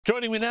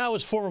Joining me now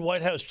is former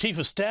White House Chief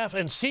of Staff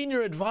and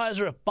Senior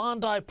Advisor at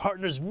Bondi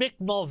Partners, Mick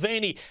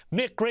Mulvaney.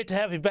 Mick, great to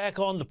have you back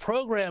on the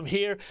program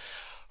here.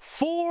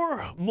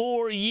 4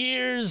 more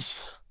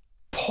years,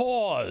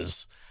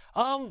 pause.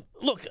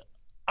 Look,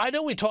 I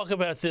know we talk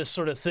about this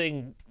sort of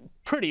thing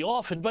pretty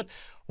often, but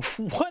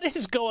what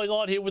is going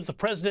on here with the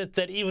president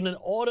that even an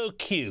auto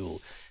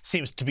cue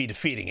seems to be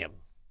defeating him?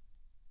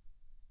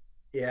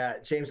 Yeah,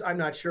 James, I'm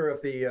not sure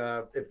if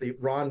the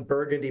Ron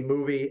Burgundy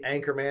movie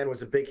Anchorman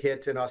was a big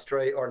hit in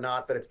Australia or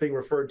not, but it's being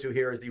referred to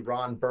here as the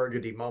Ron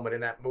Burgundy moment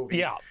in that movie.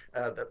 Yeah.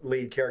 The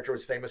lead character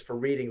was famous for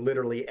reading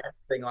literally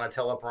everything on a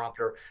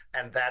teleprompter,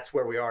 and that's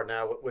where we are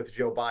now with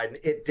Joe Biden.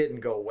 It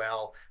didn't go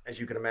well, as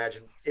you can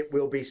imagine. It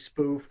will be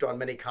spoofed on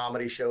many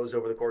comedy shows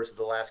over the course of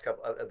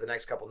the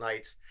next couple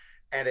nights.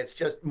 And it's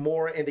just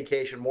more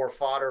indication, more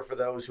fodder for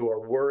those who are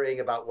worrying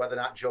about whether or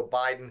not Joe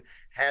Biden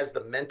has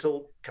the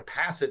mental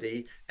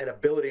capacity and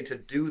ability to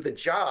do the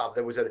job.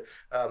 There was a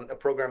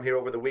program here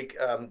over the week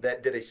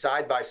that did a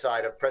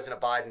side-by-side of President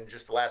Biden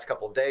just the last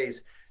couple of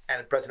days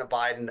and President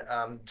Biden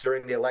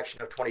during the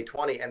election of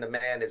 2020. And the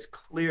man is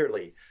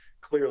clearly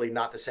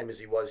not the same as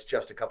he was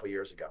just a couple of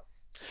years ago.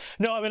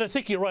 No, I mean, I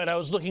think you're right. I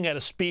was looking at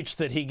a speech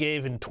that he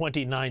gave in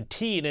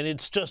 2019, and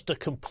it's just a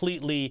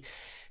completely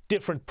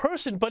different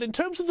person. But in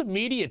terms of the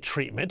media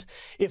treatment,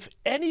 if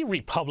any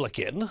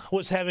Republican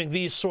was having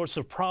these sorts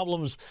of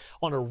problems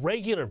on a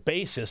regular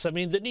basis, I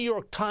mean, the New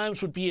York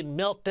Times would be in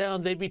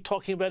meltdown. They'd be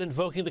talking about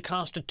invoking the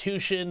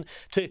Constitution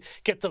to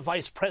get the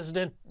vice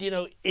president,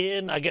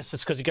 in. I guess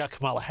it's because you got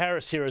Kamala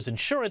Harris here as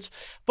insurance.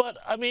 But,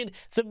 I mean,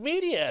 the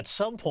media at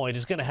some point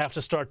is going to have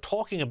to start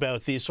talking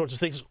about these sorts of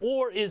things.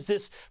 Or is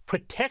this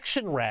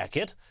protection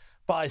racket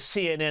by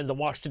CNN, the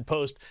Washington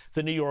Post,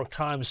 the New York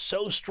Times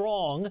so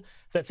strong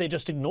that they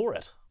just ignore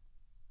it?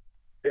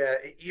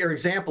 Your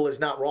example is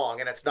not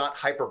wrong, and it's not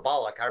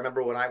hyperbolic. I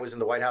remember when I was in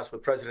the White House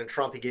with President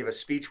Trump, he gave a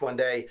speech one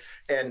day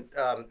and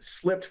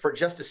slipped for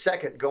just a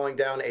second going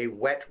down a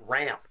wet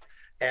ramp.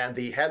 And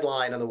the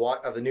headline of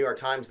the New York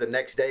Times the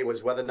next day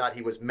was whether or not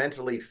he was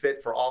mentally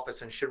fit for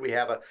office and should we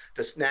have a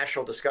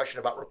national discussion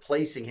about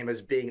replacing him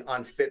as being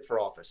unfit for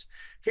office.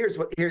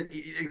 Your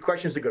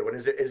question is a good one.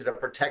 Is it a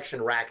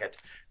protection racket?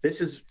 This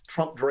is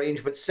Trump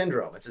derangement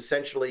syndrome. It's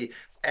essentially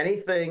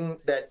anything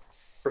that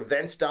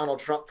prevents Donald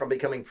Trump from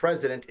becoming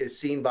president is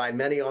seen by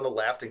many on the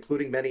left,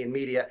 including many in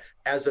media,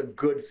 as a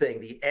good thing.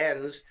 The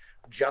ends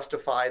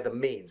justify the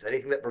means.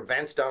 Anything that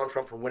prevents Donald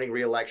Trump from winning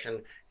re-election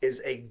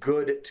is a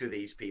good to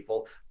these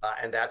people,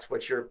 and that's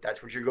what you're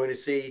going to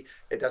see.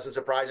 It doesn't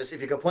surprise us. If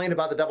you complain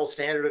about the double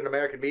standard in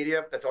American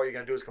media, that's all you're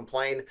going to do is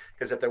complain,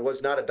 because if there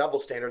was not a double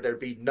standard,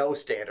 there'd be no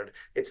standard.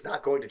 It's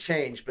not going to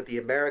change, but the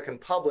American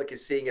public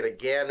is seeing it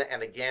again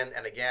and again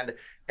and again,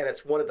 and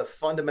it's one of the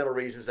fundamental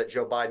reasons that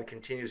Joe Biden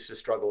continues to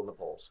struggle in the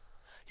polls.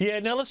 Yeah,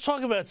 now let's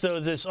talk about, though,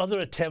 this other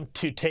attempt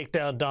to take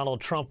down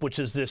Donald Trump, which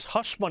is this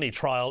hush money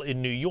trial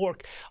in New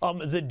York.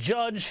 The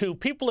judge, who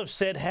people have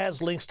said has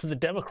links to the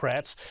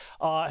Democrats,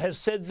 has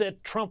said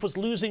that Trump was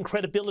losing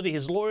credibility.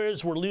 His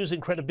lawyers were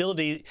losing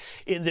credibility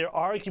in their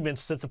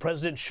arguments that the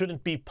president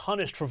shouldn't be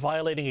punished for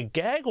violating a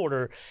gag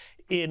order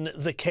in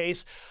the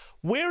case.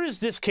 Where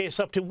is this case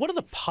up to? What are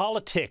the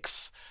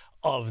politics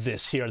of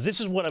this here? This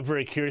is what I'm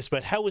very curious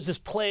about. How is this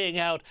playing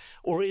out,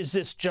 or is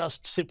this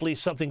just simply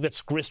something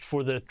that's grist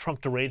for the Trump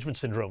derangement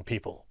syndrome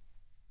people?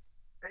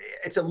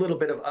 It's a little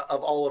bit of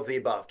all of the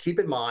above. Keep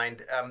in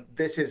mind,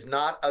 this is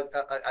not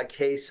a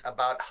case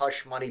about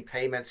hush money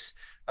payments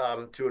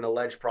to an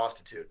alleged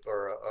prostitute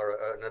or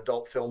an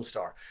adult film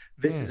star.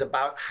 This is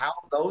about how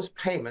those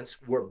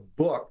payments were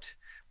booked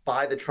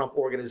by the Trump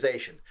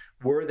organization.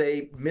 Were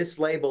they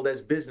mislabeled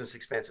as business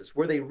expenses?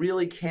 Were they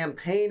really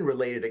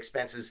campaign-related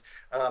expenses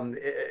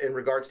in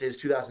regards to his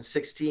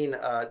 2016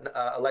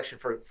 election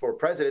for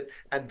president?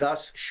 And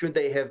thus, should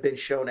they have been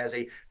shown as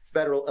a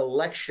federal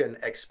election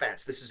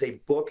expense? This is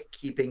a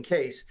bookkeeping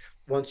case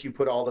once you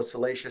put all the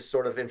salacious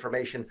sort of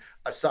information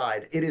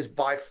aside. It is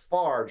by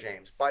far,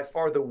 James, by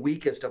far the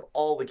weakest of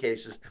all the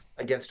cases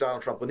against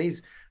Donald Trump. When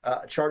these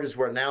charges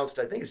were announced,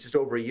 I think it's just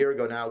over a year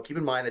ago now, keep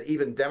in mind that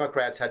even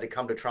Democrats had to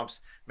come to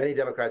many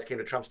Democrats came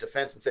to Trump's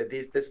defense and said,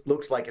 this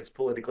looks like it's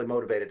politically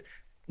motivated.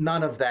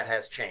 None of that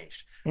has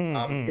changed.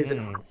 Is it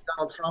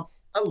Donald Trump?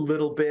 A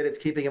little bit. It's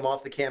keeping him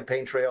off the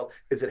campaign trail.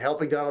 Is it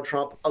helping Donald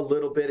Trump? A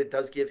little bit. It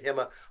does give him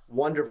a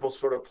wonderful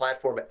sort of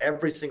platform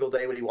every single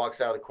day when he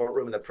walks out of the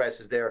courtroom and the press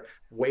is there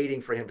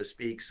waiting for him to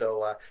speak.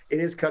 So it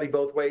is cutting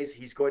both ways.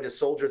 He's going to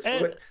soldier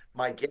through it.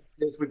 My guess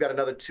is we've got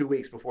another 2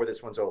 weeks before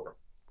this one's over.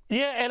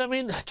 Yeah, and I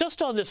mean,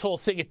 just on this whole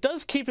thing, it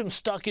does keep him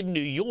stuck in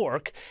New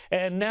York,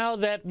 and now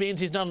that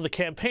means he's not on the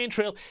campaign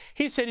trail.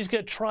 He said he's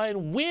going to try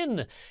and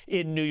win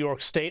in New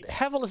York State.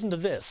 Have a listen to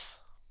this.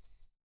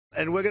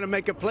 And we're going to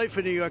make a play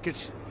for New York.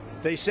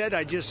 They said,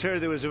 I just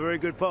heard there was a very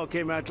good poll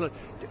came out.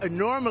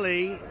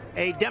 Normally,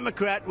 a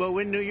Democrat will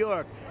win New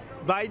York.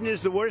 Biden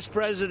is the worst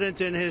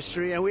president in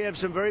history, and we have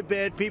some very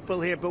bad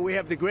people here, but we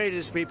have the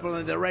greatest people,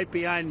 and they're right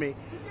behind me.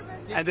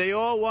 And they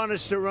all want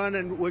us to run,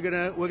 and we're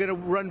gonna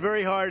run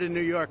very hard in New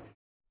York.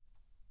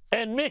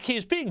 And Mick,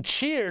 he's being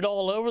cheered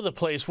all over the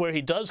place where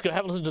he does go.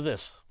 Have a listen to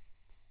this.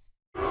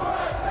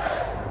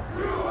 USA!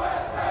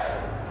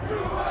 USA!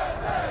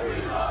 USA!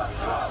 We love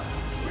Trump!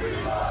 We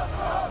love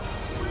Trump!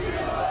 We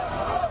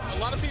love Trump! A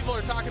lot of people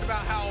are talking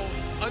about how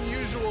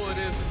unusual it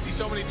is to see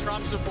so many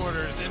Trump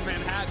supporters in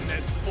Manhattan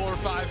at 4,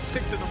 5,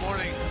 6 in the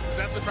morning. Does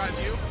that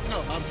surprise you?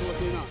 No,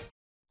 absolutely not.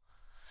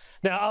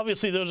 Now,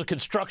 obviously, those are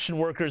construction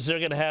workers. They're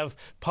going to have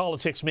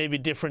politics maybe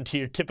different to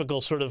your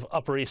typical sort of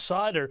Upper East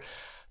Sider.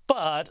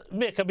 But,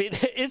 Mick, I mean,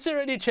 is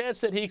there any chance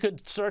that he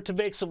could start to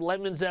make some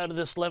lemons out of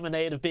this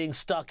lemonade of being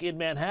stuck in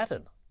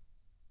Manhattan?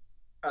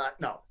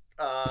 No.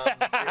 You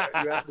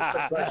asked me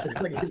a question.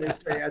 I'll give you a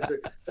straight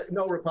answer.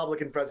 No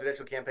Republican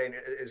presidential campaign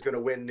is going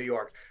to win New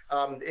York.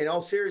 In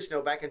all seriousness,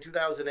 no, back in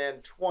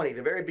 2020,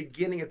 the very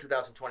beginning of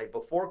 2020,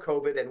 before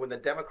COVID, and when the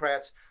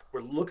Democrats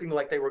were looking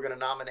like they were going to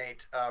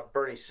nominate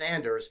Bernie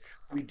Sanders,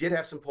 we did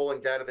have some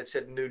polling data that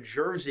said New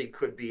Jersey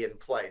could be in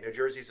play. New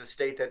Jersey is a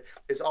state that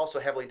is also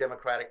heavily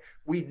Democratic.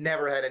 We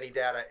never had any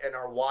data in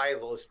our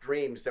wildest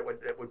dreams that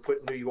would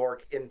put New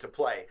York into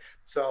play.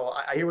 So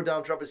I hear what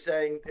Donald Trump is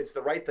saying. It's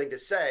the right thing to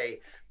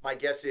say. My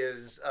guess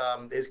is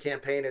his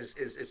campaign is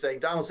saying,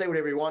 Donald, say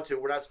whatever you want to.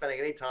 We're not spending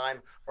any time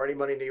or any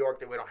money in New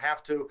York that we don't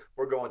have to.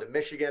 We're going to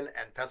Michigan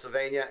and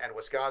Pennsylvania and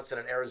Wisconsin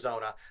and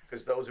Arizona,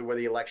 because those are where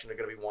the election are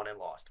going to be won and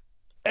lost.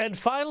 And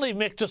finally,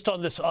 Mick, just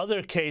on this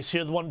other case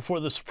here, the one before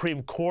the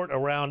Supreme Court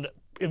around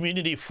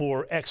immunity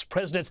for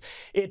ex-presidents,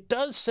 it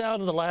does sound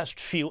in the last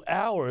few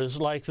hours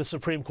like the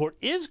Supreme Court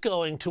is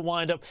going to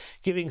wind up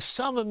giving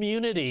some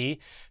immunity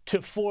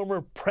to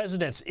former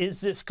presidents.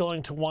 Is this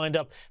going to wind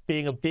up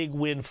being a big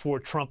win for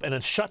Trump and a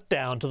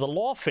shutdown to the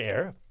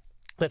lawfare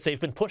that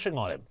they've been pushing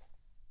on him?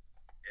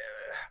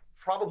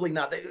 Probably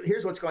not.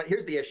 Here's what's going on.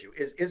 Here's the issue.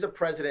 Is a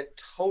president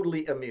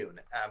totally immune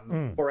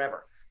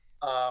forever?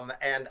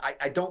 And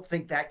I don't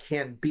think that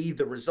can be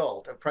the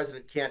result. A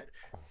president can't,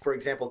 for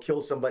example, kill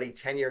somebody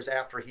 10 years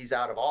after he's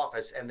out of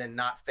office and then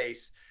not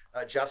face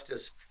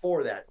justice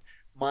for that.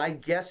 My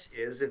guess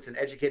is, it's an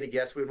educated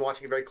guess, we've been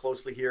watching it very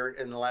closely here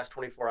in the last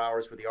 24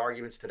 hours with the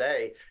arguments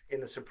today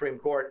in the Supreme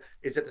Court,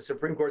 is that the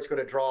Supreme Court's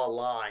going to draw a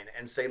line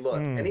and say, look,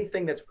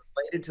 anything that's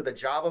related to the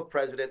job of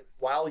president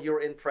while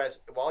you're in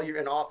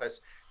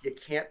office, you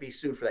can't be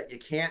sued for that. You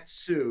can't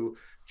sue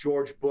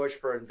George Bush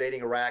for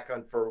invading Iraq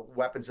for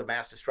weapons of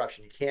mass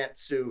destruction. You can't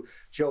sue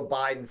Joe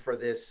Biden for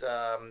this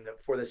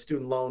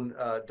student loan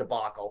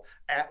debacle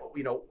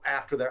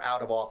after they're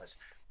out of office.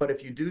 But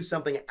if you do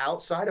something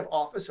outside of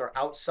office or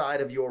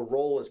outside of your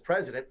role as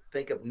president,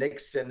 think of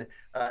Nixon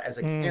as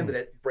a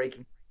candidate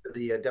breaking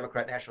the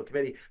Democrat National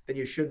Committee, then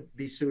you should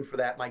be sued for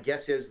that. My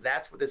guess is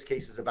that's what this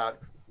case is about.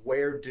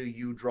 Where do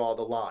you draw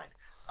the line?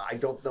 I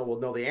don't know.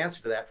 We'll know the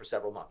answer to that for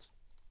several months.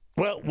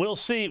 Well, we'll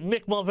see.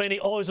 Mick Mulvaney,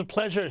 always a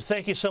pleasure.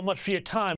 Thank you so much for your time.